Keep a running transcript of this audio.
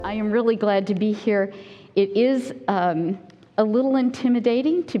I am really glad to be here. It is a little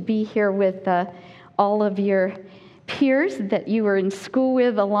intimidating to be here with all of your peers that you were in school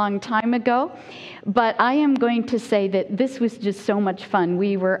with a long time ago, but I am going to say that this was just so much fun.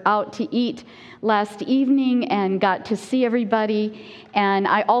 We were out to eat last evening and got to see everybody, and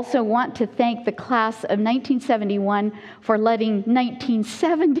I also want to thank the class of 1971 for letting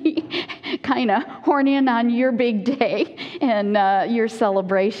 1970 kind of horn in on your big day and your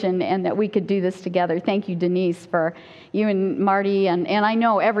celebration, and that we could do this together. Thank you, Denise, for you and Marty, and I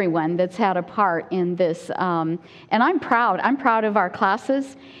know everyone that's had a part in this. And I'm proud. I'm proud of our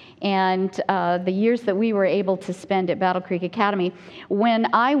classes and the years that we were able to spend at Battle Creek Academy. When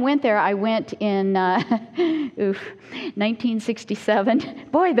I went there, I went in 1967.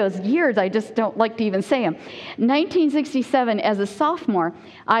 Boy, those years, I just don't like to even say them. 1967, as a sophomore,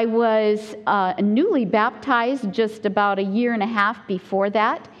 I was newly baptized just about a year and a half before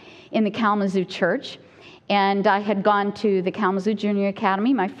that in the Kalamazoo Church. And I had gone to the Kalamazoo Junior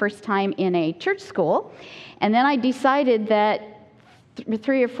Academy, my first time in a church school. And then I decided that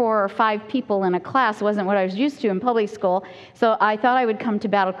 3 or 4 or 5 people in a class wasn't what I was used to in public school, so I thought I would come to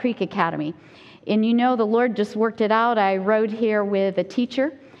Battle Creek Academy. And you know, the Lord just worked it out. I rode here with a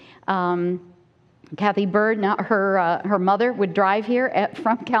teacher, Kathy Bird. Now her mother would drive here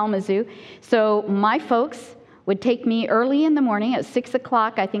from Kalamazoo. So my folks would take me early in the morning at 6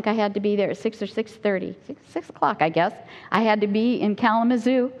 o'clock. I think I had to be there at 6 or 6:30. 6 o'clock, I guess. I had to be in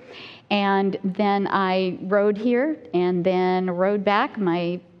Kalamazoo. And then I rode here and then rode back.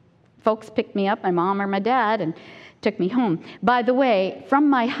 My folks picked me up, my mom or my dad, and took me home. By the way, from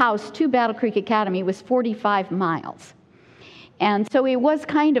my house to Battle Creek Academy was 45 miles. And so it was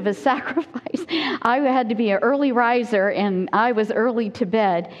kind of a sacrifice. I had to be an early riser, and I was early to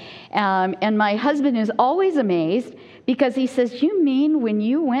bed. And my husband is always amazed because he says, "You mean when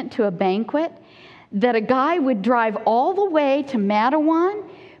you went to a banquet that a guy would drive all the way to Mattawan,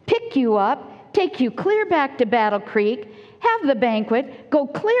 pick you up, take you clear back to Battle Creek, have the banquet, go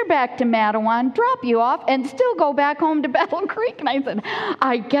clear back to Mattawan, drop you off, and still go back home to Battle Creek?" And I said,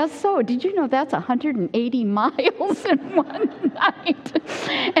 "I guess so. Did you know that's 180 miles in one night?"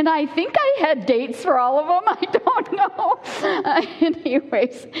 And I think I had dates for all of them. I don't know.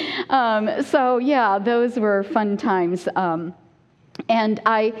 Anyways, so yeah, those were fun times. And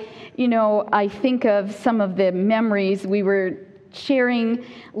I think of some of the memories we were sharing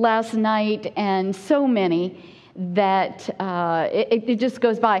last night, and so many that it just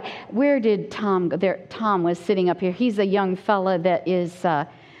goes by. Where did Tom go? There, Tom was sitting up here. He's a young fella that is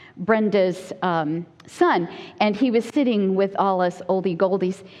Brenda's son, and he was sitting with all us oldie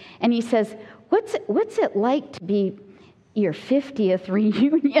goldies, and he says, what's it like to be your 50th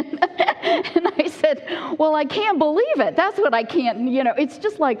reunion?" And I said, "Well, I can't believe it. That's what I can't, it's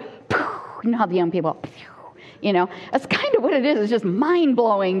just like, you know how the young people, that's kind of what it is. It's just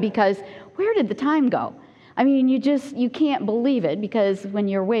mind-blowing, because where did the time go? I mean, you can't believe it, because when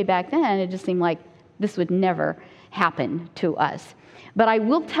you're way back then, it just seemed like this would never happen to us. But I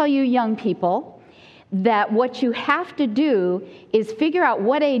will tell you, young people, that what you have to do is figure out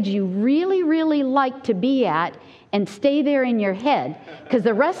what age you really, really like to be at and stay there in your head, because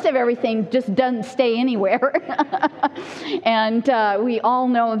the rest of everything just doesn't stay anywhere. And we all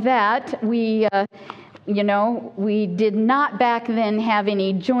know that. We did not back then have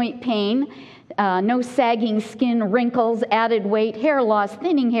any joint pain, no sagging skin, wrinkles, added weight, hair loss,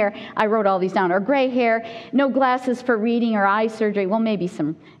 thinning hair. I wrote all these down. Or gray hair, no glasses for reading or eye surgery. Well, maybe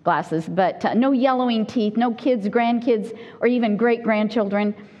some glasses, but no yellowing teeth, no kids, grandkids, or even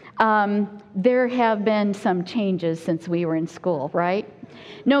great-grandchildren. There have been some changes since we were in school, right?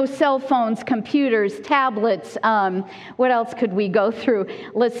 No cell phones, computers, tablets. What else could we go through?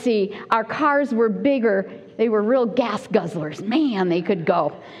 Let's see. Our cars were bigger. They were real gas guzzlers. Man, they could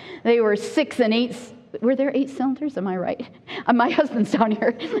go. They were 6 and 8. Were there 8 cylinders? Am I right? My husband's down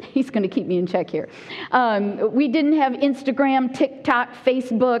here. He's going to keep me in check here. We didn't have Instagram, TikTok,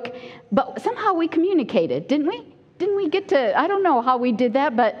 Facebook, but somehow we communicated, didn't we? Didn't we get to, I don't know how we did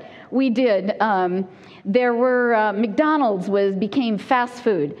that, but we did. There were, McDonald's became fast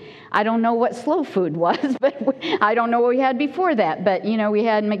food. I don't know what slow food was, but I don't know what we had before that, but we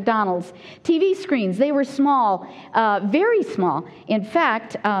had McDonald's. TV screens, they were small, very small. In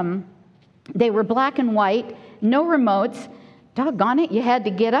fact, they were black and white, no remotes. Doggone it, you had to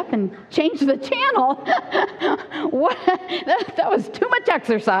get up and change the channel. That was too much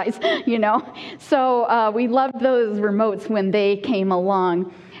exercise, So we loved those remotes when they came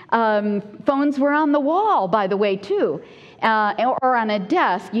along. Phones were on the wall, by the way, too. or on a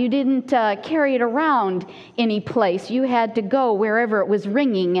desk. You didn't carry it around any place. You had to go wherever it was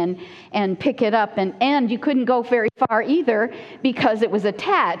ringing and pick it up. And you couldn't go very far either because it was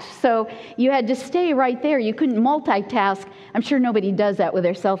attached. So you had to stay right there. You couldn't multitask. I'm sure nobody does that with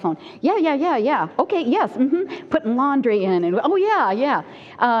their cell phone. Yeah. Okay, yes. Putting laundry in. And oh, yeah.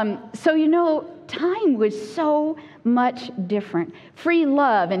 So, time was so much different. Free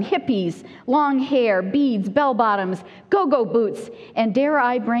love and hippies, long hair, beads, bell bottoms, go-go boots, and dare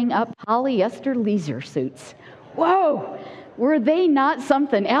I bring up polyester leisure suits. Whoa! Were they not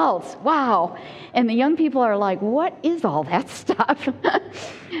something else? Wow. And the young people are like, what is all that stuff?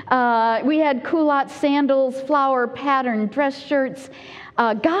 We had culotte sandals, flower pattern dress shirts.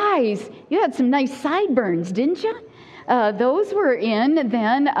 Guys, you had some nice sideburns, didn't you? Those were in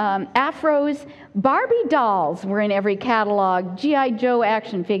then. Afros, Barbie dolls were in every catalog. G.I. Joe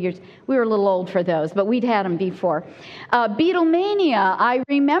action figures. We were a little old for those, but we'd had them before. Beatlemania. I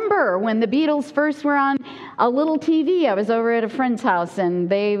remember when the Beatles first were on a little TV. I was over at a friend's house, and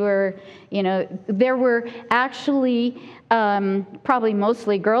they were, there were actually probably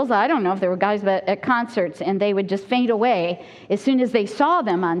mostly girls. I don't know if there were guys, but at concerts, and they would just faint away as soon as they saw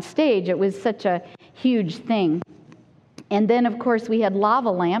them on stage. It was such a huge thing. And then, of course, we had lava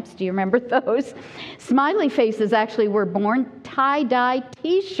lamps. Do you remember those? Smiley faces actually were born. Tie-dye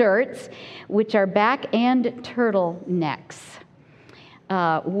T-shirts, which are back and turtlenecks.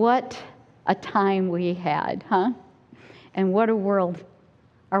 What a time we had, huh? And what a world.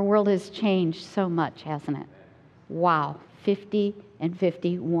 Our world has changed so much, hasn't it? Wow, 50 and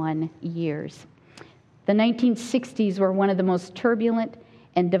 51 years. The 1960s were one of the most turbulent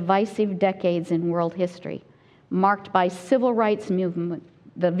and divisive decades in world history, marked by civil rights movement,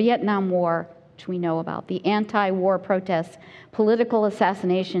 the Vietnam War, which we know about, the anti-war protests, political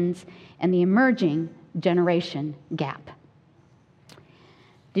assassinations, and the emerging generation gap.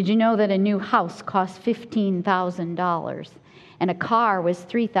 Did you know that a new house cost $15,000 and a car was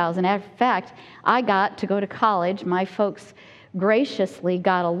 $3,000? In fact, I got to go to college. My folks graciously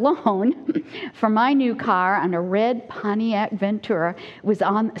got a loan for my new car on a red Pontiac Ventura. It was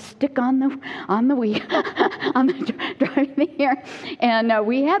on the wheel, on the driving here, and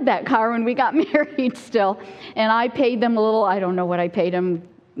we had that car when we got married still. And I paid them a little. I don't know what I paid them,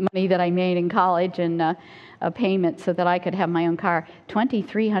 money that I made in college and a payment so that I could have my own car.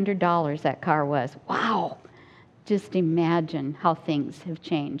 $2,300 that car was. Wow! Just imagine how things have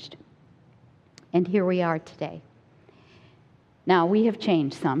changed. And here we are today. Now, we have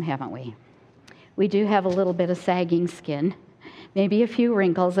changed some, haven't we? We do have a little bit of sagging skin, maybe a few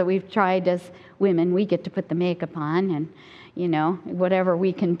wrinkles that we've tried as women. We get to put the makeup on and, whatever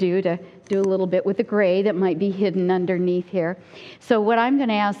we can do to do a little bit with the gray that might be hidden underneath here. So what I'm going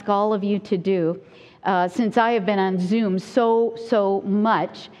to ask all of you to do, since I have been on Zoom so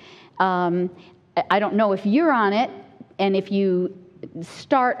much, I don't know if you're on it, and if you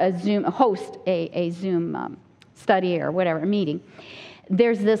start host a Zoom study or whatever, meeting,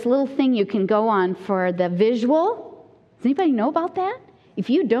 there's this little thing you can go on for the visual. Does anybody know about that? If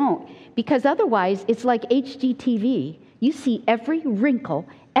you don't, because otherwise it's like HGTV. You see every wrinkle,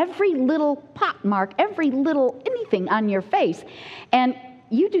 every little pot mark, every little anything on your face, and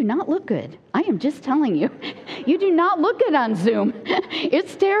you do not look good. I am just telling you. You do not look good on Zoom.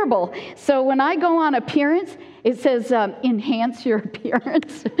 It's terrible. So when I go on appearance, it says enhance your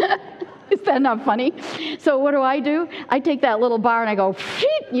appearance. Is that not funny? So what do? I take that little bar and I go,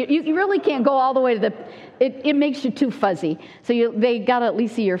 you really can't go all the way to it makes you too fuzzy. So they got to at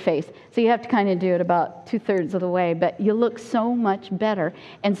least see your face. So you have to kind of do it about 2/3 of the way, but you look so much better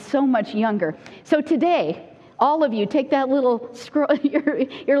and so much younger. So today, all of you, take that little scroll, your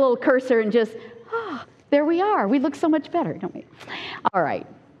little cursor and just, there we are. We look so much better, don't we? All right.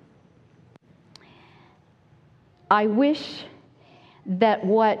 I wish that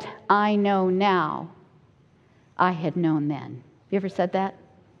what I know now, I had known then. You ever said that?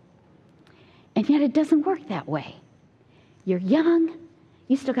 And yet it doesn't work that way. You're young.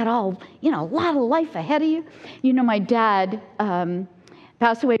 You still got a lot of life ahead of you. My dad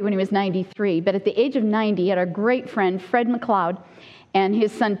passed away when he was 93, but at the age of 90, he had a great friend, Fred McLeod, and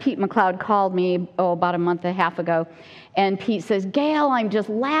his son, Pete McLeod, called me, about a month and a half ago. And Pete says, Gail, I'm just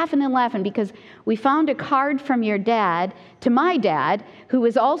laughing and laughing because we found a card from your dad to my dad, who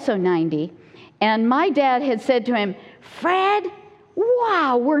was also 90. And my dad had said to him, Fred,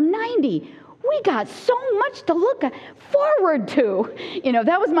 wow, we're 90. We got so much to look forward to.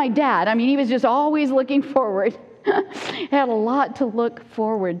 That was my dad. I mean, he was just always looking forward. Had a lot to look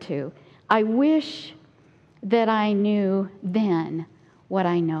forward to. I wish that I knew then what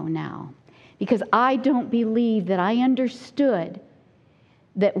I know now. because I don't believe that I understood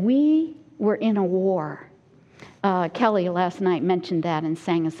that we were in a war. Kelly last night mentioned that and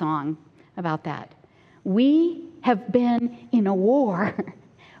sang a song about that. We have been in a war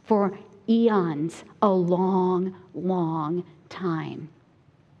for eons, a long, long time.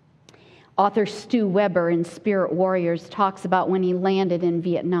 Author Stu Weber in Spirit Warriors talks about when he landed in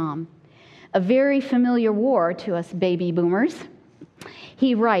Vietnam, a very familiar war to us baby boomers.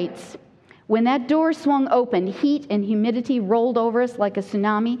 He writes, "When that door swung open, heat and humidity rolled over us like a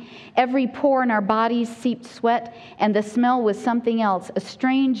tsunami. Every pore in our bodies seeped sweat, and the smell was something else, a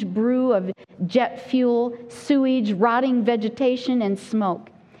strange brew of jet fuel, sewage, rotting vegetation, and smoke.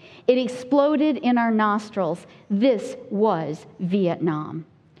 It exploded in our nostrils. This was Vietnam.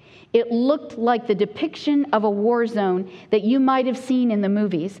 It looked like the depiction of a war zone that you might have seen in the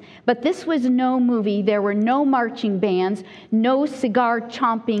movies. But this was no movie. There were no marching bands, no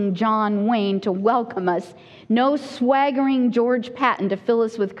cigar-chomping John Wayne to welcome us, no swaggering George Patton to fill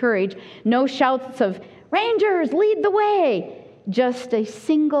us with courage, no shouts of, 'Rangers, lead the way!' Just a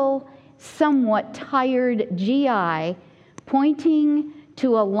single, somewhat tired GI pointing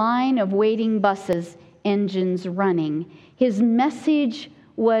to a line of waiting buses, engines running. His message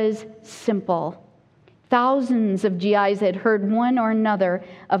was simple. Thousands of GIs had heard one or another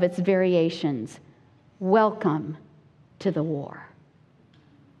of its variations. Welcome to the war."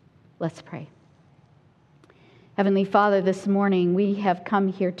 Let's pray. Heavenly Father, this morning we have come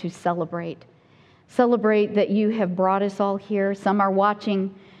here to celebrate. Celebrate that you have brought us all here. Some are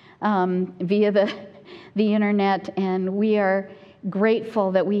watching via the internet, and we are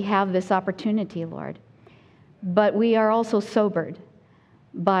grateful that we have this opportunity, Lord. But we are also sobered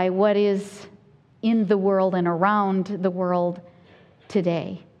by what is in the world and around the world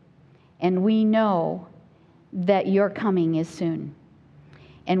today. And we know that your coming is soon.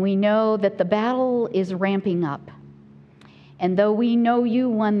 And we know that the battle is ramping up. And though we know you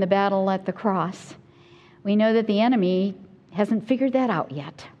won the battle at the cross, we know that the enemy hasn't figured that out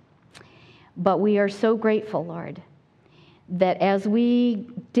yet. But we are so grateful, Lord, that as we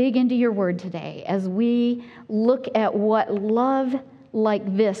dig into your word today, as we look at what love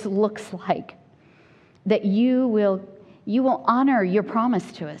like this looks like, that you will honor your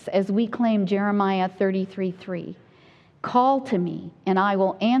promise to us as we claim Jeremiah 33:3. "Call to me, and I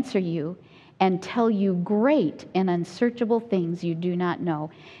will answer you and tell you great and unsearchable things you do not know."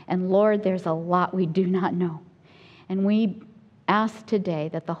 And Lord, there's a lot we do not know. And we ask today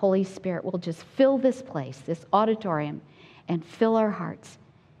that the Holy Spirit will just fill this place, this auditorium, and fill our hearts.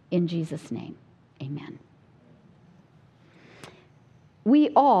 In Jesus' name, amen.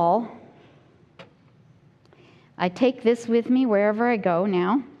 We all, I take this with me wherever I go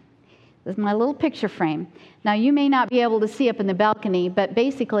now. This is my little picture frame. Now, you may not be able to see up in the balcony, but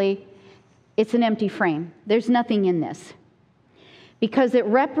basically, it's an empty frame. There's nothing in this. Because it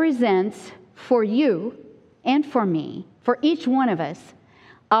represents for you and for me, for each one of us,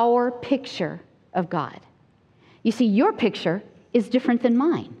 our picture of God. You see, your picture is different than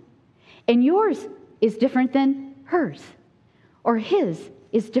mine, and yours is different than hers. Or his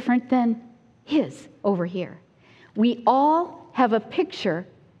is different than his over here. We all have a picture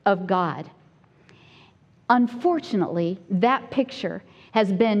of God. Unfortunately, that picture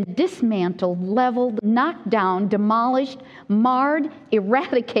has been dismantled, leveled, knocked down, demolished, marred,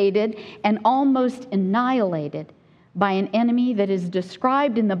 eradicated, and almost annihilated by an enemy that is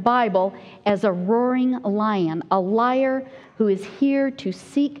described in the Bible as a roaring lion, a liar who is here to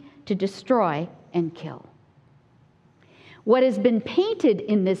seek to destroy and kill. What has been painted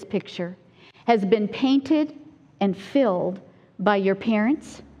in this picture has been painted and filled by your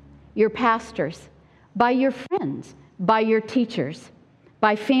parents, your pastors, by your friends, by your teachers,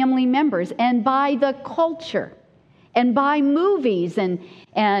 by family members, and by the culture, and by movies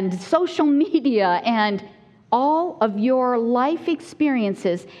and social media, and all of your life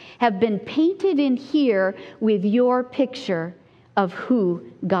experiences have been painted in here with your picture of who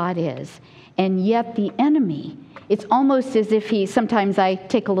God is. And yet the enemy, it's almost as if sometimes I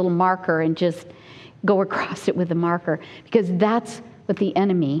take a little marker and just go across it with a marker, because that's what the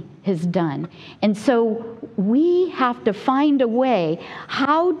enemy has done. And so we have to find a way.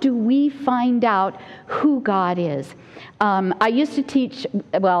 How do we find out who God is? I used to teach,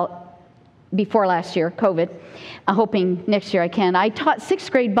 before last year, COVID, hoping next year I can. I taught 6th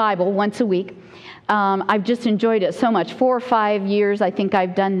grade Bible once a week. I've just enjoyed it so much. 4 or 5 years, I think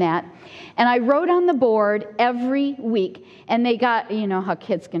I've done that. And I wrote on the board every week, and they got, you know how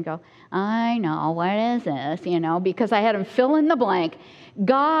kids can go, "I know, what is this?" Because I had them fill in the blank.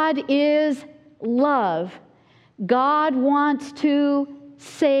 God is love. God wants to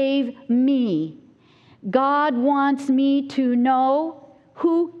save me. God wants me to know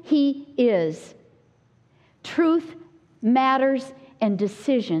who He is. Truth matters and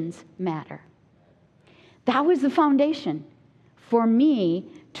decisions matter. That was the foundation for me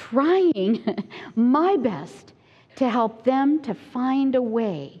trying my best to help them to find a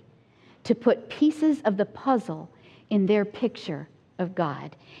way to put pieces of the puzzle in their picture of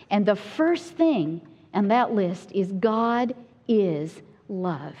God. And the first thing on that list is God is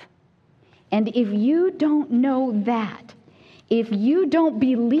love. And if you don't know that, if you don't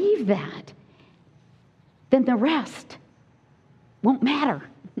believe that, then the rest won't matter.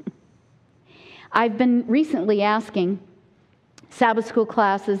 I've been recently asking Sabbath school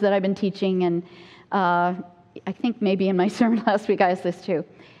classes that I've been teaching, and I think maybe in my sermon last week I asked this too.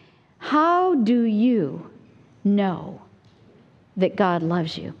 How do you know that God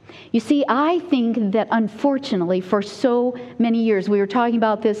loves you? You see, I think that unfortunately for so many years, we were talking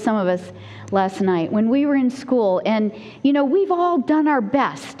about this, some of us, last night, when we were in school, and we've all done our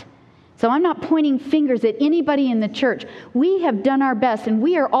best. So I'm not pointing fingers at anybody in the church. We have done our best, and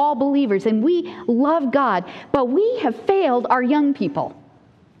we are all believers, and we love God, but we have failed our young people.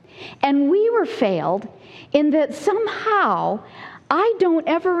 And we were failed in that somehow I don't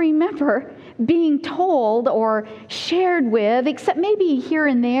ever remember being told or shared with, except maybe here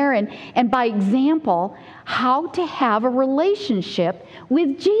and there and by example, how to have a relationship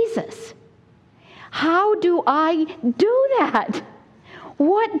with Jesus. How do I do that?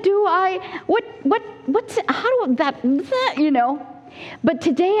 What do I, what's, how do that, But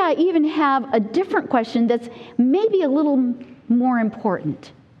today I even have a different question that's maybe a little more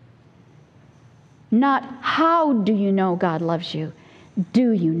important. Not how do you know God loves you?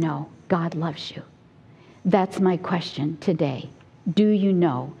 Do you know God loves you? That's my question today. Do you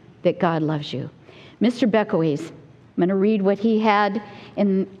know that God loves you? Mr. Beckwith, I'm going to read what he had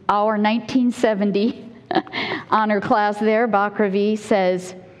in our 1970 honor class there. Bach-Ravi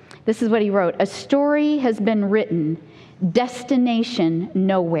says, this is what he wrote: a story has been written, destination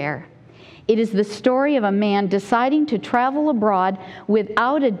nowhere. It is the story of a man deciding to travel abroad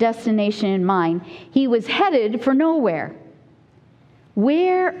without a destination in mind. He was headed for nowhere.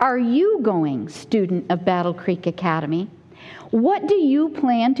 Where are you going, student of Battle Creek Academy? What do you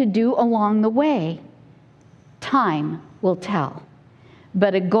plan to do along the way? Time will tell,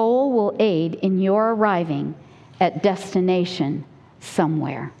 but a goal will aid in your arriving at destination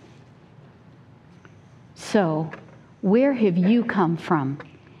somewhere. So, where have you come from,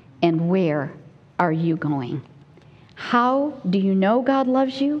 and where are you going? How do you know God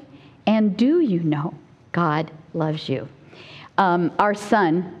loves you, and do you know God loves you? Our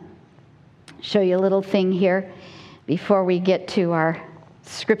son, show you a little thing here before we get to our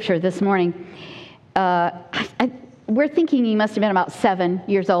scripture this morning. We're thinking he must have been about 7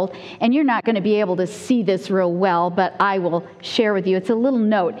 years old, and you're not going to be able to see this real well, but I will share with you. It's a little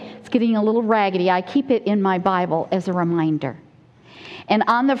note. It's getting a little raggedy. I keep it in my Bible as a reminder. And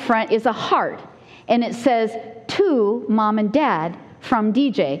on the front is a heart, and it says, to Mom and Dad, from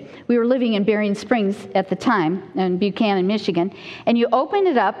DJ. We were living in Berrien Springs at the time, in Buchanan, Michigan, and you open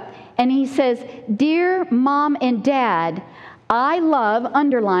it up, and he says, Dear Mom and Dad, I love,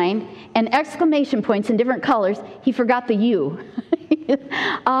 underline, and exclamation points in different colors. He forgot the U.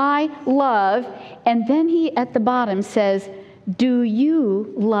 I love, and then he at the bottom says, do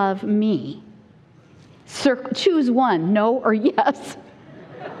you love me? Choose one, no or yes.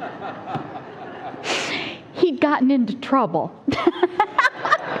 He'd gotten into trouble.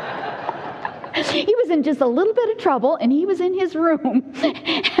 He was in just a little bit of trouble, and he was in his room.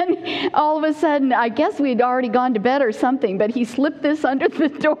 And all of a sudden, I guess we'd already gone to bed or something, but he slipped this under the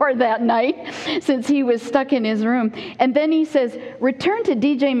door that night since he was stuck in his room. And then he says, return to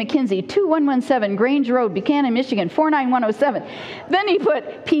DJ McKenzie, 2117 Grange Road, Buchanan, Michigan, 49107. Then he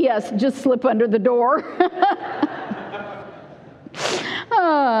put, P.S., just slip under the door.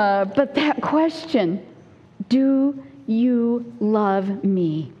 But that question, do you love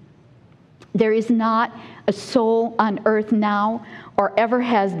me? There is not a soul on earth now or ever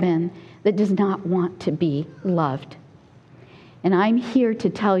has been that does not want to be loved. And I'm here to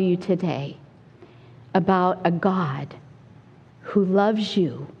tell you today about a God who loves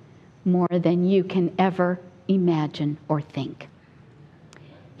you more than you can ever imagine or think.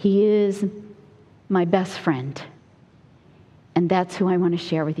 He is my best friend. And that's who I want to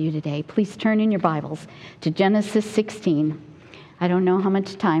share with you today. Please turn in your Bibles to Genesis 16. I don't know how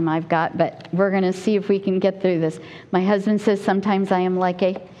much time I've got, but we're going to see if we can get through this. My husband says sometimes I am like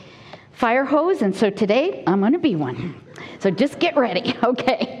a fire hose, and so today I'm going to be one. So just get ready,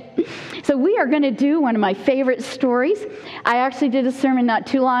 okay? So we are going to do one of my favorite stories. I actually did a sermon not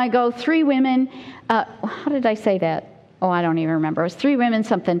too long ago. 3 women. How did I say that? Oh, I don't even remember. It was 3 women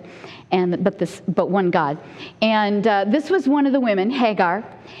something, but one God. And this was one of the women, Hagar.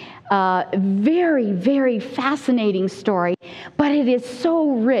 Very, very fascinating story, but it is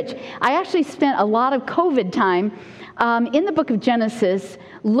so rich. I actually spent a lot of COVID time in the book of Genesis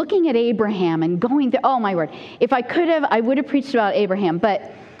looking at Abraham and going through, oh my word. If I could have, I would have preached about Abraham,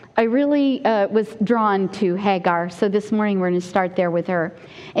 but I really was drawn to Hagar. So this morning we're going to start there with her.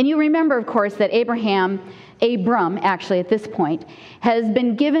 And you remember, of course, that Abram, actually at this point, has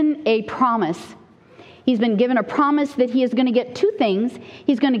been given a promise. He's been given a promise that he is going to get 2 things.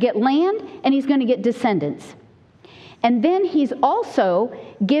 He's going to get land and he's going to get descendants. And then he's also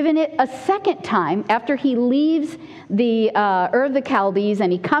given it a second time after he leaves the Ur of the Chaldees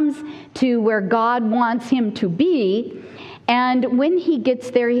and he comes to where God wants him to be. And when he gets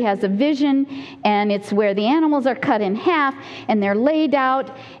there, he has a vision, and it's where the animals are cut in half, and they're laid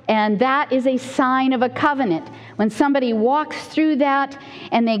out, and that is a sign of a covenant. When somebody walks through that,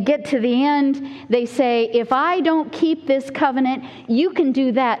 and they get to the end, they say, if I don't keep this covenant, you can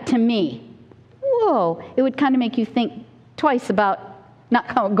do that to me. Whoa, it would kind of make you think twice about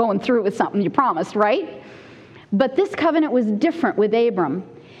not going through with something you promised, right? But this covenant was different with Abram,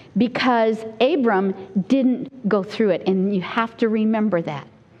 because Abram didn't go through it, and you have to remember that.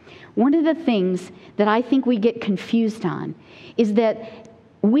 One of the things that I think we get confused on is that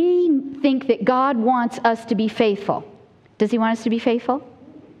we think that God wants us to be faithful. Does he want us to be faithful?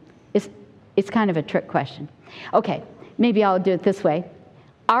 It's kind of a trick question. Okay, maybe I'll do it this way.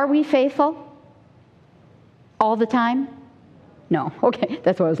 Are we faithful all the time? No. Okay,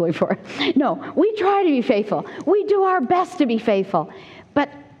 that's what I was looking for. No, we try to be faithful. We do our best to be faithful. But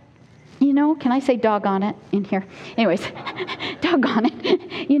you know, can I say doggone it in here? Anyways, doggone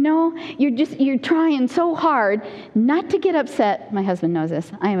it. You know, you're trying so hard not to get upset. My husband knows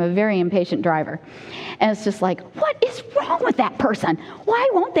this. I am a very impatient driver. And it's just like, what is wrong with that person? Why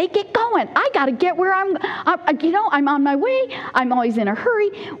won't they get going? I got to get where I'm on my way. I'm always in a hurry.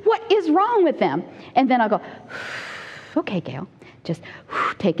 What is wrong with them? And then I'll go, okay, Gail, just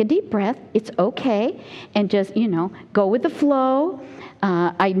take a deep breath. It's okay. And just, go with the flow.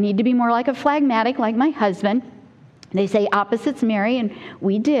 I need to be more like a phlegmatic, like my husband. They say opposites marry, and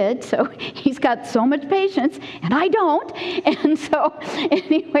we did. So he's got so much patience, and I don't. And so,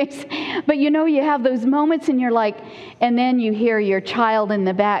 anyways, but you have those moments, and you're like, and then you hear your child in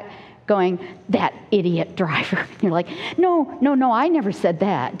the back going, that idiot driver. You're like, no, I never said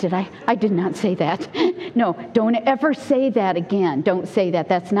that, did I? I did not say that. No, don't ever say that again. Don't say that.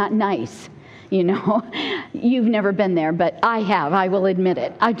 That's not nice. You've never been there, but I have. I will admit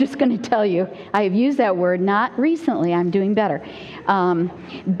it. I'm just going to tell you, I have used that word, not recently. I'm doing better.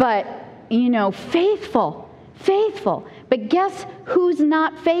 But, faithful. But guess who's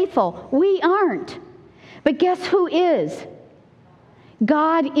not faithful? We aren't. But guess who is?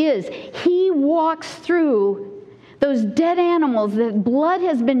 God is. He walks through those dead animals that blood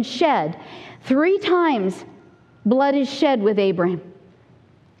has been shed. 3 times blood is shed with Abraham.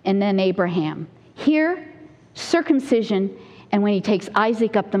 And then Abraham. Here, circumcision, and when he takes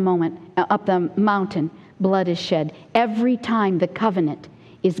Isaac up the mountain, blood is shed. Every time the covenant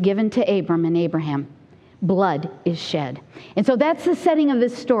is given to Abram and Abraham, blood is shed. And so that's the setting of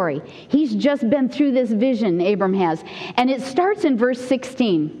this story. He's just been through this vision, Abram has. And it starts in verse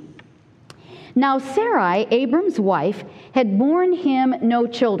 16. Now Sarai, Abram's wife, had borne him no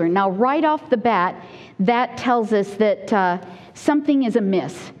children. Now right off the bat, that tells us that something is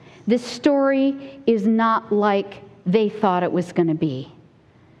amiss. This story is not like they thought it was going to be.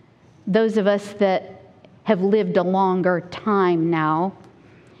 Those of us that have lived a longer time now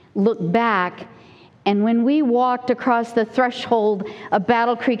look back, and when we walked across the threshold of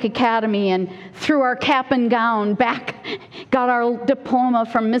Battle Creek Academy and threw our cap and gown back, got our diploma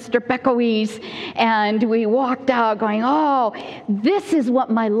from Mr. Beckowese, and we walked out going, oh, this is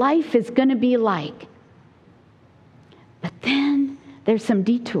what my life is going to be like. But then there's some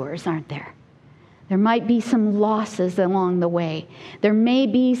detours, aren't there? There might be some losses along the way. There may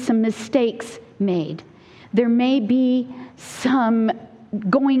be some mistakes made. There may be some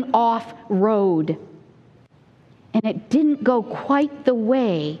going off road. And it didn't go quite the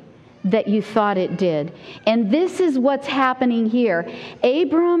way that you thought it did. And this is what's happening here.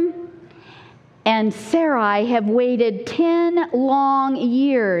 Abram and Sarai have waited 10 long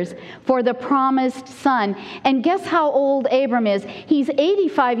years for the promised son. And guess how old Abram is? He's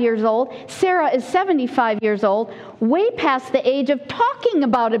 85 years old. Sarah is 75 years old, way past the age of talking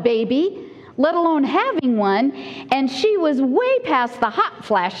about a baby, let alone having one, and she was way past the hot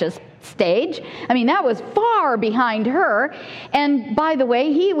flashes stage. I mean, that was far behind her. And by the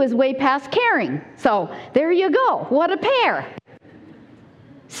way, he was way past caring. So there you go. What a pair.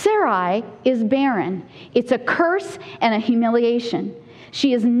 Sarai is barren. It's a curse and a humiliation.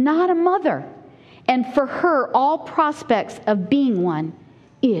 She is not a mother. And for her, all prospects of being one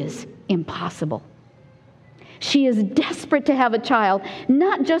is impossible. She is desperate to have a child,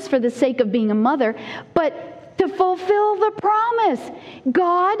 not just for the sake of being a mother, but to fulfill the promise.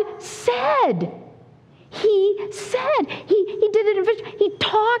 God said. He said. He did it in vision. He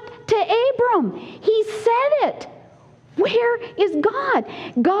talked to Abram. He said it. Where is God?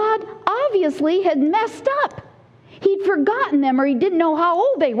 God obviously had messed up. He'd forgotten them, or he didn't know how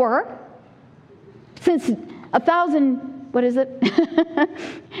old they were. Since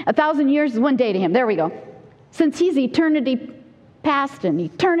 1,000 years is one day to him. There we go. Since he's eternity past and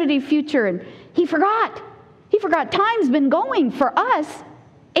eternity future, and he forgot. He forgot. Time's been going for us,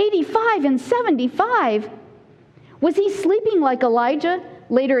 85 and 75. Was he sleeping like Elijah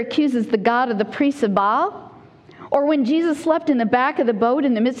later accuses the God of the priests of Baal? Or when Jesus slept in the back of the boat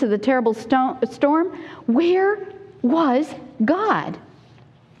in the midst of the terrible storm? Where was God?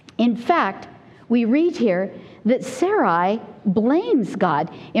 In fact, we read here that Sarai blames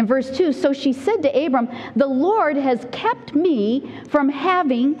God. In verse 2, so she said to Abram, the Lord has kept me from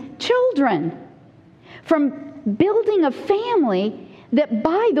having children, from building a family that,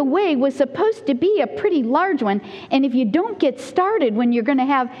 by the way, was supposed to be a pretty large one. And if you don't get started when you're going to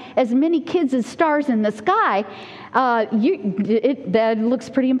have as many kids as stars in the sky, that looks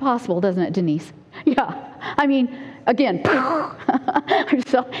pretty impossible, doesn't it, Denise? Yeah. I mean, again,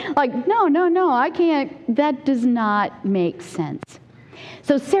 so, like, no, I can't. That does not make sense.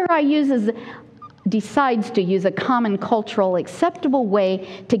 So Sarai decides to use a common cultural acceptable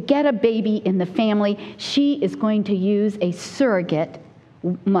way to get a baby in the family. She is going to use a surrogate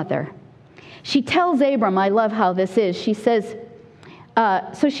mother. She tells Abram, I love how this is. She says,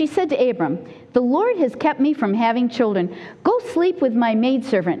 so she said to Abram, the Lord has kept me from having children. Go sleep with my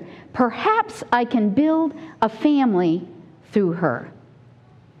maidservant. Perhaps I can build a family through her.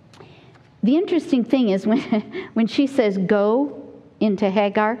 The interesting thing is when she says go into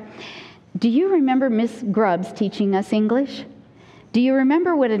Hagar, do you remember Miss Grubbs teaching us English? Do you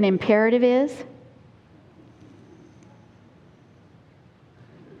remember what an imperative is?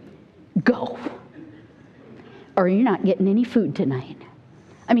 Go. Or you're not getting any food tonight.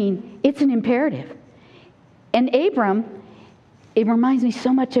 I mean, it's an imperative. And Abram, it reminds me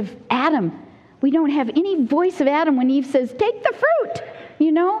so much of Adam. We don't have any voice of Adam when Eve says, take the fruit,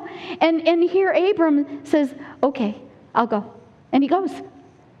 you know? And here Abram says, okay, I'll go. And he goes.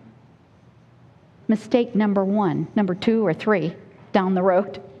 Mistake number 1, number 2 or 3 down the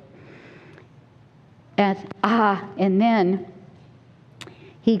road. And then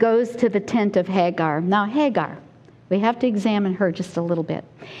he goes to the tent of Hagar. Now Hagar, we have to examine her just a little bit.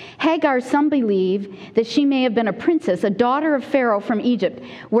 Hagar, some believe that she may have been a princess, a daughter of Pharaoh from Egypt,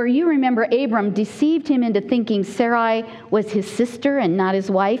 where you remember Abram deceived him into thinking Sarai was his sister and not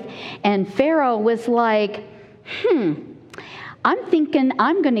his wife. And Pharaoh was like, I'm thinking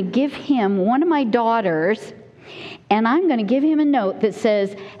I'm going to give him one of my daughters, and I'm going to give him a note that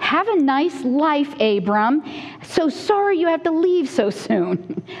says, have a nice life, Abram. So sorry you have to leave so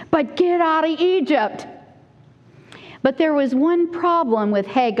soon, but get out of Egypt. But there was one problem with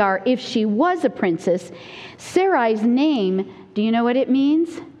Hagar. If she was a princess, Sarai's name, do you know what it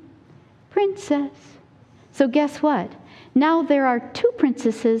means? Princess. So guess what? Now there are 2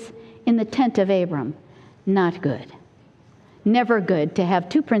 princesses in the tent of Abram. Not good. Never good to have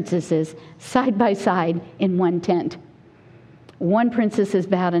 2 princesses side by side in one tent. One princess is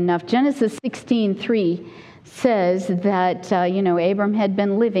bad enough. Genesis 16:3 says that, Abram had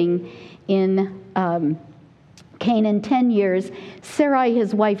been living in Canaan 10 years. Sarai,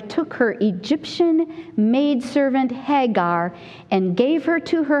 his wife, took her Egyptian maidservant Hagar and gave her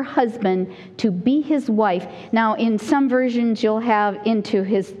to her husband to be his wife. Now, in some versions, you'll have into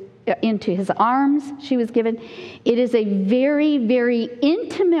his arms she was given. It is a very, very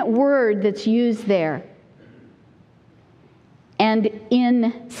intimate word that's used there. And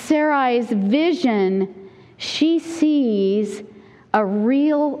in Sarai's vision, she sees a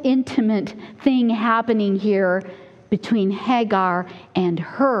real intimate thing happening here between Hagar and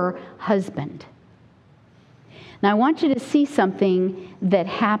her husband. Now I want you to see something that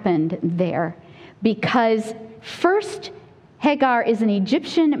happened there, because first, Hagar is an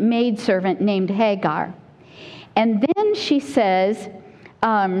Egyptian maidservant named Hagar. And then she says,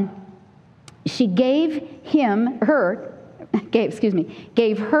 she gave her,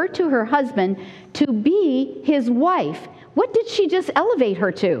 gave her to her husband to be his wife. What did she just elevate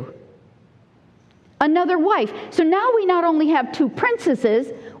her to? Another wife. So now we not only have 2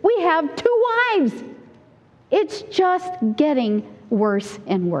 princesses, we have 2 wives. It's just getting worse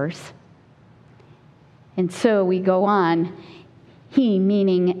and worse. And so we go on. He,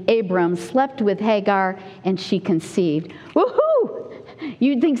 meaning Abram, slept with Hagar, and she conceived. Woohoo!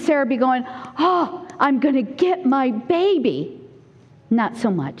 You'd think Sarah would be going, oh, I'm going to get my baby. Not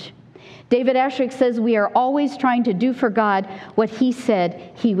so much. David Asscherick says we are always trying to do for God what he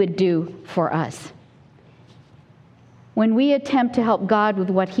said he would do for us. When we attempt to help God with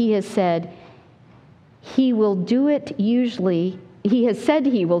what he has said, he will do it usually, he has said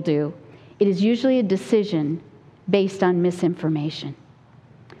he will do. It is usually a decision based on misinformation.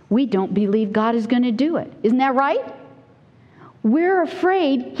 We don't believe God is going to do it. Isn't that right? We're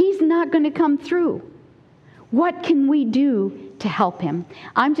afraid he's not going to come through. What can we do to help him?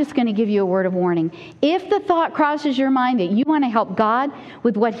 I'm just going to give you a word of warning. If the thought crosses your mind that you want to help God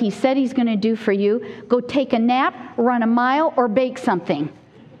with what he said he's going to do for you, go take a nap, run a mile, or bake something.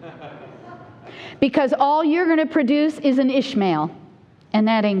 Because all you're going to produce is an Ishmael, and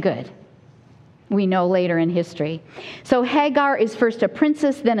that ain't good. We know later in history. So Hagar is first a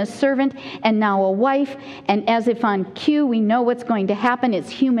princess, then a servant, and now a wife. And as if on cue, we know what's going to happen. It's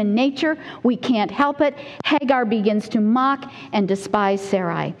human nature. We can't help it. Hagar begins to mock and despise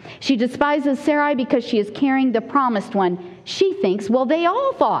Sarai. She despises Sarai because she is carrying the promised one. She thinks, well, they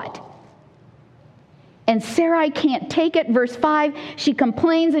all thought. And Sarai can't take it. Verse 5, she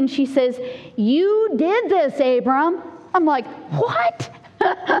complains and she says, you did this, Abram. I'm like, what?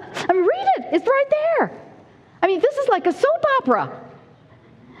 I mean, read it. It's right there. I mean, this is like a soap opera.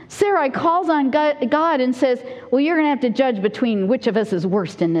 Sarai calls on God and says, well, you're going to have to judge between which of us is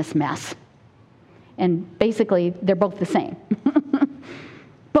worst in this mess. And basically, they're both the same.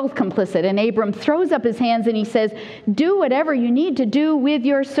 Both complicit. And Abram throws up his hands and he says, do whatever you need to do with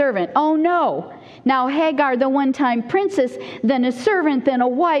your servant. Oh, no. Now Hagar, the one-time princess, then a servant, then a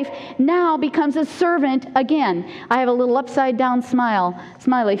wife, now becomes a servant again. I have a little upside-down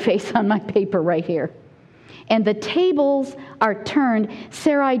smiley face on my paper right here. And the tables are turned.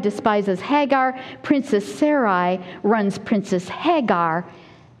 Sarai despises Hagar. Princess Sarai runs Princess Hagar,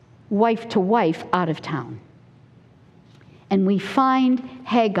 wife to wife, out of town. And we find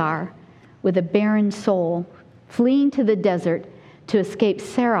Hagar with a barren soul fleeing to the desert to escape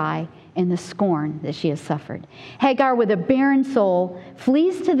Sarai and the scorn that she has suffered. Hagar with a barren soul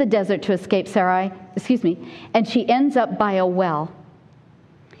flees to the desert to escape Sarai, and she ends up by a well.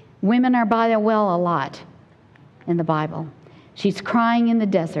 Women are by a well a lot in the Bible. She's crying in the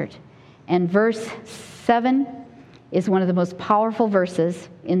desert. And verse 7 is one of the most powerful verses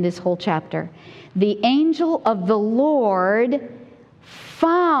in this whole chapter. The angel of the Lord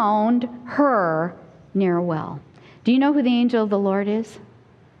found her near a well. Do you know who the angel of the Lord is?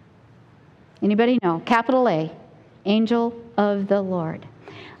 Anybody know? Capital A, angel of the Lord.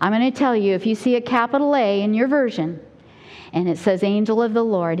 I'm going to tell you, if you see a capital A in your version, and it says angel of the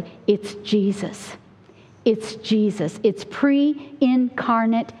Lord, it's Jesus. It's Jesus. It's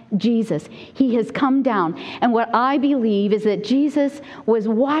pre-incarnate Jesus. He has come down. And what I believe is that Jesus was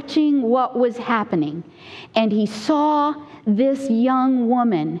watching what was happening. And he saw this young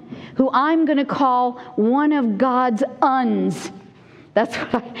woman, who I'm going to call one of God's uns. That's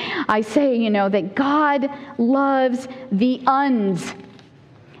what I say, that God loves the uns,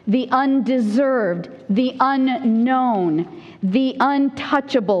 the undeserved, the unknown, the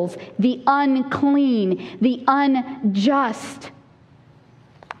untouchables, the unclean, the unjust.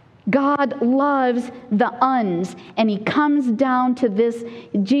 God loves the uns, and he comes down to this.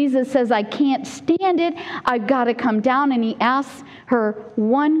 Jesus says, I can't stand it. I've got to come down. And he asks her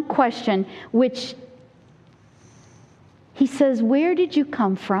one question, which he says, where did you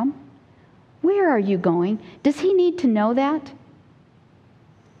come from? Where are you going? Does he need to know that?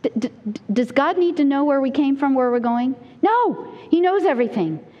 Does God need to know where we came from, where we're going? No, he knows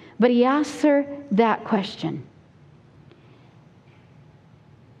everything. But he asks her that question.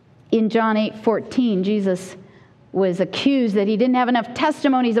 In John 8:14, Jesus was accused that he didn't have enough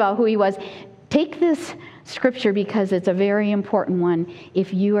testimonies about who he was. Take this scripture because it's a very important one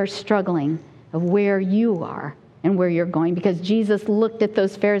if you are struggling of where you are and where you're going. Because Jesus looked at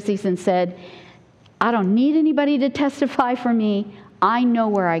those Pharisees and said, I don't need anybody to testify for me. I know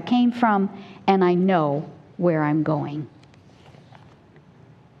where I came from, and I know where I'm going.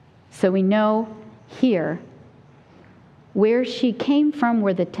 So we know here where she came from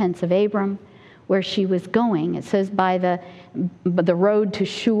were the tents of Abram, where she was going. It says by the road to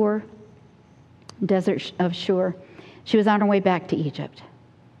Shur, desert of Shur. She was on her way back to Egypt.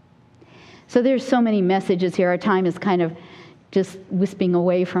 So there's so many messages here. Our time is kind of just wisping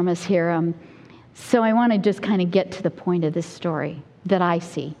away from us here. So I want to just kind of get to the point of this story that I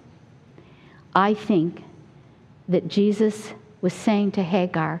see. I think that Jesus was saying to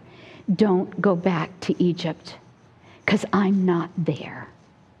Hagar, don't go back to Egypt because I'm not there.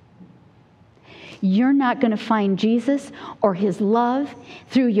 You're not going to find Jesus or his love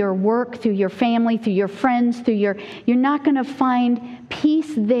through your work, through your family, through your friends, you're not going to find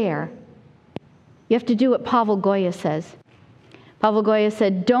peace there. You have to do what Pavel Goya says. Pavel Goya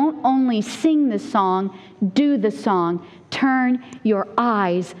said, don't only sing the song, do the song. Turn your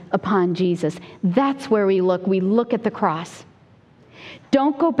eyes upon Jesus. That's where we look. We look at the cross.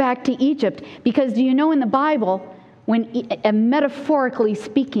 Don't go back to Egypt, because do you know in the Bible, metaphorically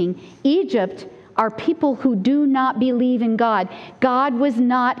speaking, Egypt are people who do not believe in God. God was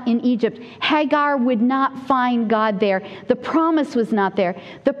not in Egypt. Hagar would not find God there. The promise was not there.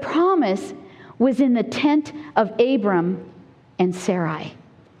 The promise was in the tent of Abram and Sarai.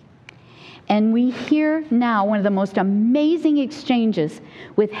 And we hear now one of the most amazing exchanges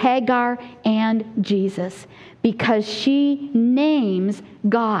with Hagar and Jesus, because she names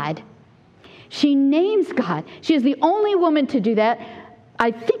God. She names God. She is the only woman to do that. I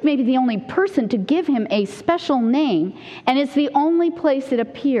think maybe the only person to give him a special name, and it's the only place it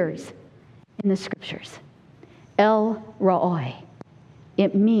appears in the scriptures. El Roi.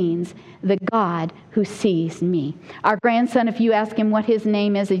 It means the God who sees me. Our grandson, if you ask him what his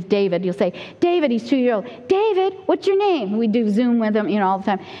name is David. You'll say, David, he's 2 years old. David, what's your name? We do Zoom with him, all the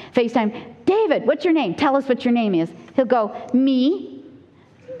time. FaceTime. David, what's your name? Tell us what your name is. He'll go, me.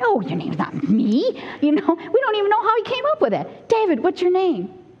 No, your name's not me. We don't even know how he came up with it. David, what's your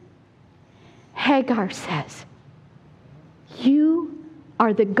name? Hagar says, you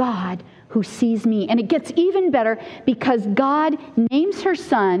are the God who sees me. And it gets even better because God names her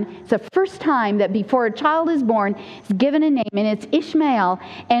son. It's the first time that before a child is born, is given a name, and it's Ishmael,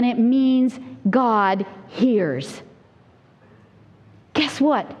 and it means God hears. Guess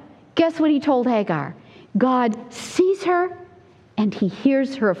what? Guess what he told Hagar? God sees her and he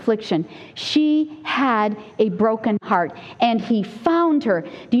hears her affliction. She had a broken heart, and he found her.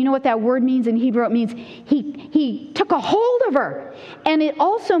 Do you know what that word means in Hebrew? It means he took a hold of her. And it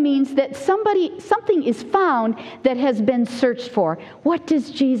also means that something is found that has been searched for. What does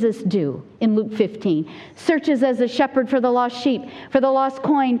Jesus do in Luke 15? Searches as a shepherd for the lost sheep, for the lost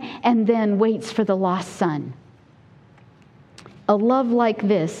coin, and then waits for the lost son. A love like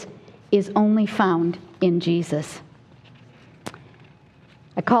this is only found in Jesus.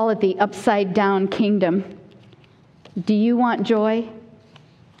 I call it the upside down kingdom. Do you want joy?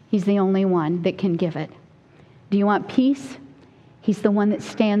 He's the only one that can give it. Do you want peace? He's the one that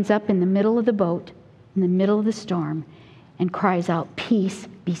stands up in the middle of the boat, in the middle of the storm, and cries out, peace,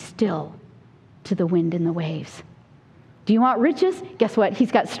 be still, to the wind and the waves. Do you want riches? Guess what?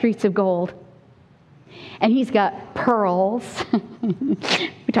 He's got streets of gold. And he's got pearls.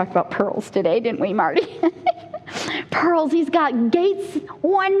 We talked about pearls today, didn't we, Marty? Pearls. He's got gates,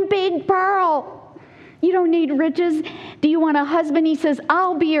 one big pearl. You don't need riches. Do you want a husband? He says,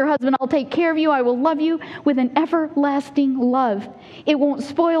 I'll be your husband. I'll take care of you. I will love you with an everlasting love. It won't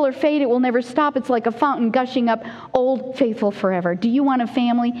spoil or fade. It will never stop. It's like a fountain gushing up, old, faithful forever. Do you want a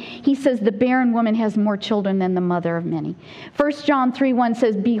family? He says the barren woman has more children than the mother of many. 1 John 3:1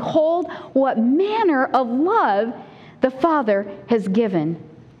 says, behold, what manner of love the Father has given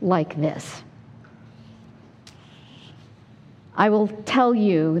like this. I will tell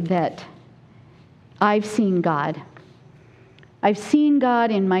you that I've seen God. I've seen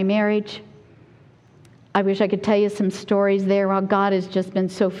God in my marriage. I wish I could tell you some stories there while God has just been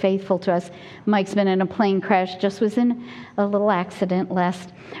so faithful to us. Mike's been in a plane crash, just was in a little accident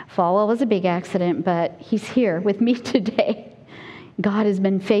last fall. Well, it was a big accident, but he's here with me today. God has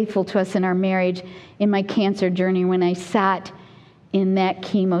been faithful to us in our marriage, in my cancer journey when I sat in that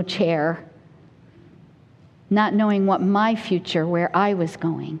chemo chair, not knowing what my future, where I was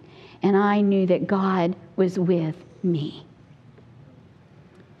going. And I knew that God was with me.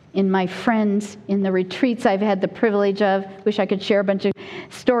 In my friends, in the retreats I've had the privilege of, wish I could share a bunch of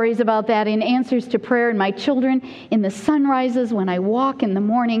stories about that, in answers to prayer, in my children, in the sunrises, when I walk in the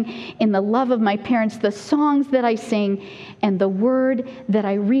morning, in the love of my parents, the songs that I sing, and the word that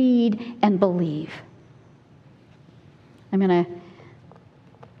I read and believe. I'm going to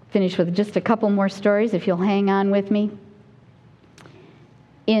finish with just a couple more stories, if you'll hang on with me.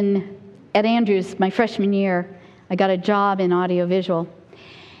 At Andrews, my freshman year, I got a job in audiovisual.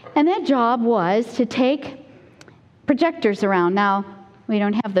 And that job was to take projectors around. Now, we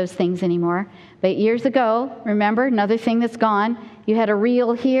don't have those things anymore, But years ago, remember, another thing that's gone, you had a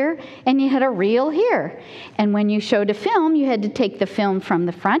reel here and you had a reel here. And when you showed a film, you had to take the film from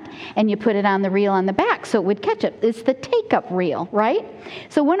the front and you put it on the reel on the back so it would catch it. It's the take-up reel, right?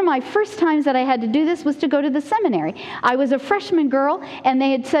 So one of my first times that I had to do this was to go to the seminary. I was a freshman girl and they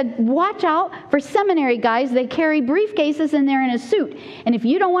had said, watch out for seminary guys. They carry briefcases and they're in a suit. And if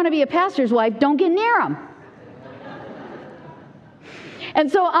you don't want to be a pastor's wife, don't get near them. And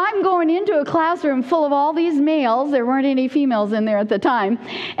so I'm going into a classroom full of all these males. There weren't any females in there at the time,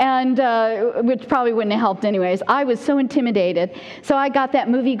 and which probably wouldn't have helped anyways. I was so intimidated. So I got that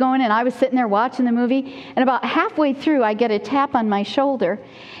movie going, and I was sitting there watching the movie, and about halfway through, I get a tap on my shoulder,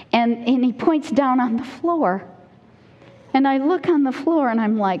 and he points down on the floor. And I look on the floor, and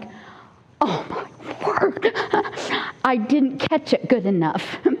I'm like, oh my word. I didn't catch it good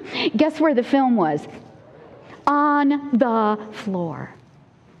enough. Guess where the film was? On the floor.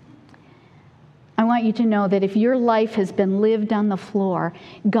 I want you to know that if your life has been lived on the floor,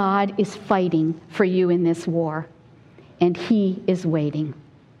 God is fighting for you in this war, and He is waiting.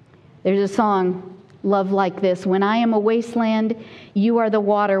 There's a song, Love Like This. When I am a wasteland, you are the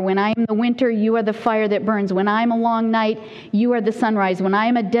water. When I am the winter, you are the fire that burns. When I am a long night, you are the sunrise. When I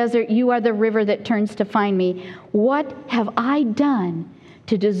am a desert, you are the river that turns to find me. What have I done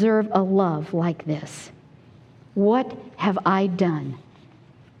to deserve a love like this? What have I done?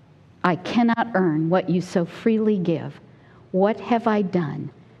 I cannot earn what you so freely give. What have I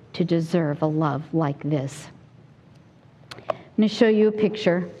done to deserve a love like this? I'm going to show you a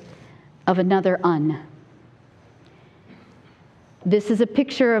picture of another This is a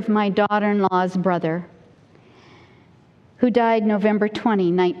picture of my daughter-in-law's brother who died November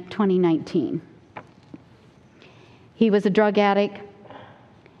 2019. He was a drug addict,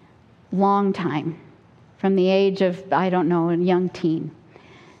 long time, from the age of, I don't know, a young teen.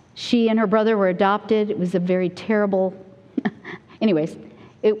 She and her brother were adopted. It was a very terrible, anyways,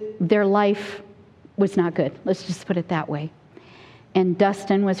 their life was not good. Let's just put it that way. And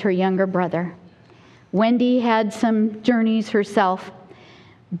Dustin was her younger brother. Wendy had some journeys herself,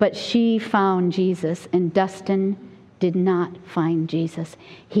 but she found Jesus, and Dustin did not find Jesus.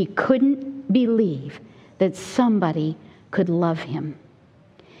 He couldn't believe that somebody could love him.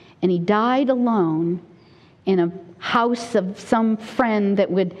 And he died alone in a house of some friend that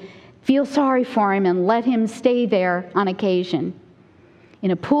would feel sorry for him and let him stay there on occasion,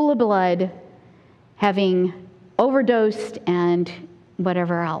 in a pool of blood, having overdosed and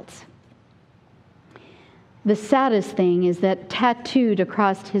whatever else. The saddest thing is that tattooed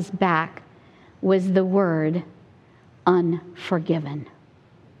across his back was the word unforgiven.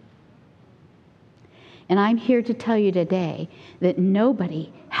 And I'm here to tell you today that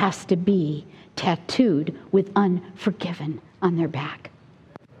nobody has to be tattooed with unforgiven on their back.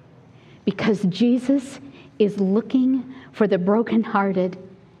 Because Jesus is looking for the brokenhearted,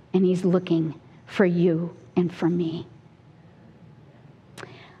 and He's looking for you and for me. I'm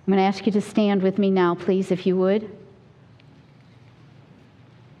going to ask you to stand with me now, please, if you would.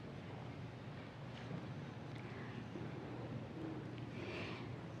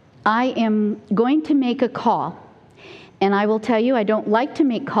 I am going to make a call. And I will tell you, I don't like to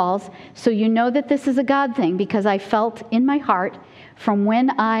make calls, so you know that this is a God thing, because I felt in my heart from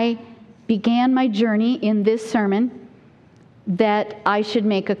when I began my journey in this sermon that I should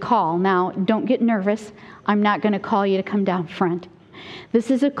make a call. Now, don't get nervous. I'm not going to call you to come down front. This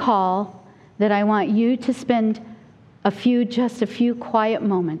is a call that I want you to spend just a few quiet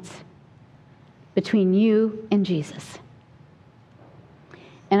moments between you and Jesus.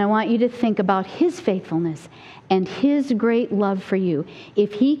 And I want you to think about His faithfulness and His great love for you.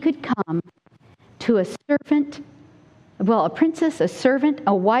 If He could come to a servant, a princess, a servant,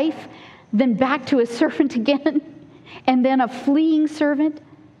 a wife, then back to a servant again, and then a fleeing servant,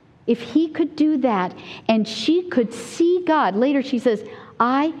 if He could do that and she could see God. Later she says,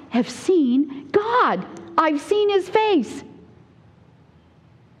 I have seen God. I've seen His face.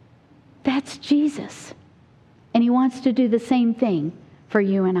 That's Jesus. And He wants to do the same thing for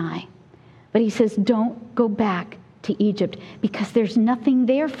you and I. But He says, don't go back to Egypt, because there's nothing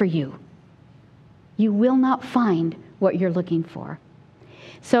there for you. You will not find what you're looking for.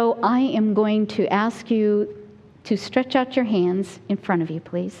 So I am going to ask you to stretch out your hands in front of you,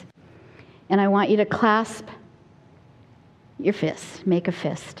 please. And I want you to clasp your fists, make a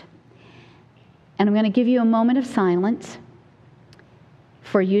fist. And I'm going to give you a moment of silence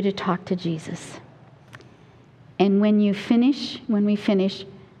for you to talk to Jesus. And when we finish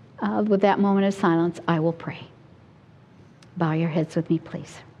with that moment of silence, I will pray. Bow your heads with me,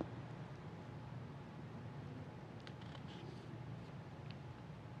 please.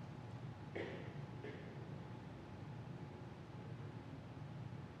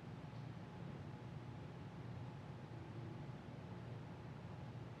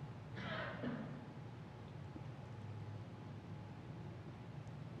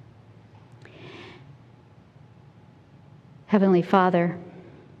 Heavenly Father,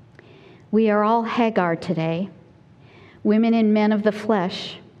 we are all Hagar today, women and men of the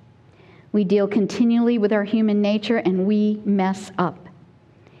flesh. We deal continually with our human nature and we mess up.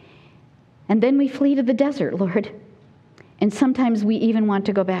 And then we flee to the desert, Lord. And sometimes we even want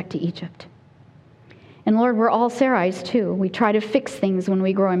to go back to Egypt. And Lord, we're all Sarais too. We try to fix things when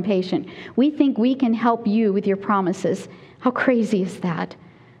we grow impatient. We think we can help you with your promises. How crazy is that?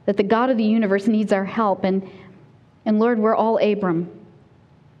 That the God of the universe needs our help. And Lord, we're all Abram.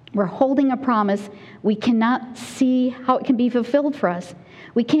 We're holding a promise. We cannot see how it can be fulfilled for us.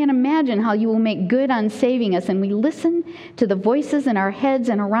 We can't imagine how you will make good on saving us. And we listen to the voices in our heads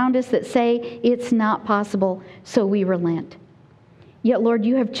and around us that say it's not possible, so we relent. Yet, Lord,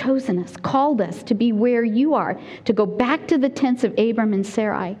 you have chosen us, called us to be where you are, to go back to the tents of Abram and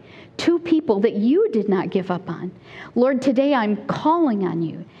Sarai, two people that you did not give up on. Lord, today I'm calling on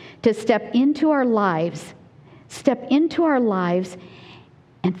you to step into our lives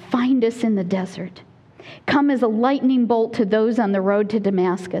and find us in the desert. Come as a lightning bolt to those on the road to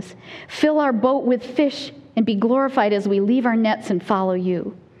Damascus. Fill our boat with fish and be glorified as we leave our nets and follow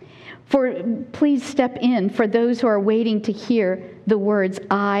you. Please step in for those who are waiting to hear the words,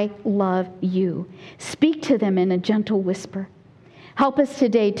 I love you. Speak to them in a gentle whisper. Help us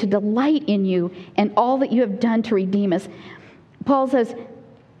today to delight in you and all that you have done to redeem us. Paul says,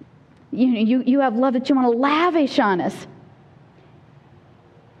 you have love that you want to lavish on us.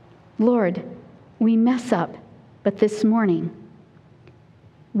 Lord, we mess up, but this morning,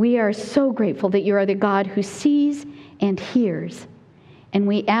 we are so grateful that you are the God who sees and hears. And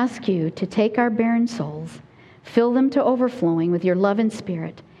we ask you to take our barren souls, fill them to overflowing with your love and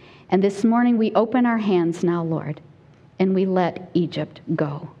spirit. And this morning we open our hands now, Lord, and we let Egypt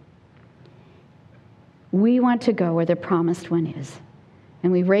go. We want to go where the promised one is.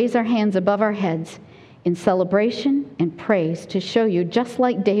 And we raise our hands above our heads in celebration and praise to show you, just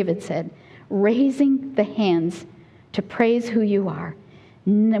like David said, raising the hands to praise who you are.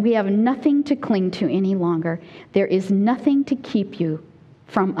 We have nothing to cling to any longer. There is nothing to keep you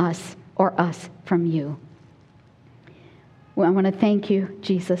from us or us from you. Well, I want to thank you,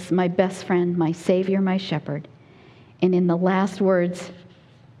 Jesus, my best friend, my Savior, my shepherd. And in the last words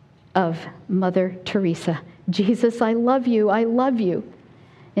of Mother Teresa, Jesus, I love you, I love you.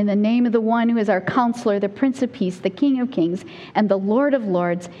 In the name of the one who is our counselor, the Prince of Peace, the King of Kings, and the Lord of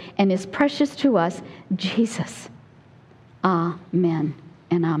Lords, and is precious to us, Jesus. Amen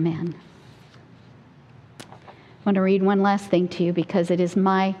and amen. I want to read one last thing to you because it is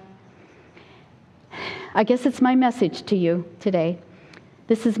my message to you today.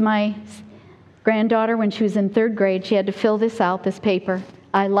 This is my granddaughter when she was in 3rd grade. She had to fill this out, this paper.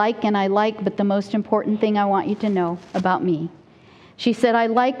 I like, but the most important thing I want you to know about me. She said, I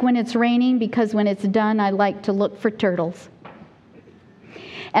like when it's raining because when it's done, I like to look for turtles.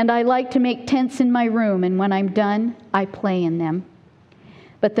 And I like to make tents in my room, and when I'm done, I play in them.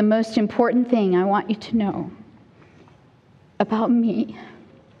 But the most important thing I want you to know about me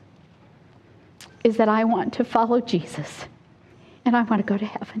is that I want to follow Jesus, and I want to go to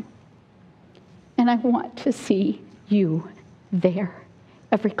heaven. And I want to see you there,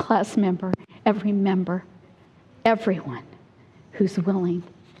 every class member, every member, everyone who's willing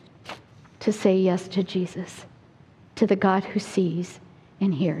to say yes to Jesus, to the God who sees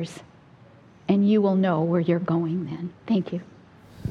and hears. And you will know where you're going then. Thank you.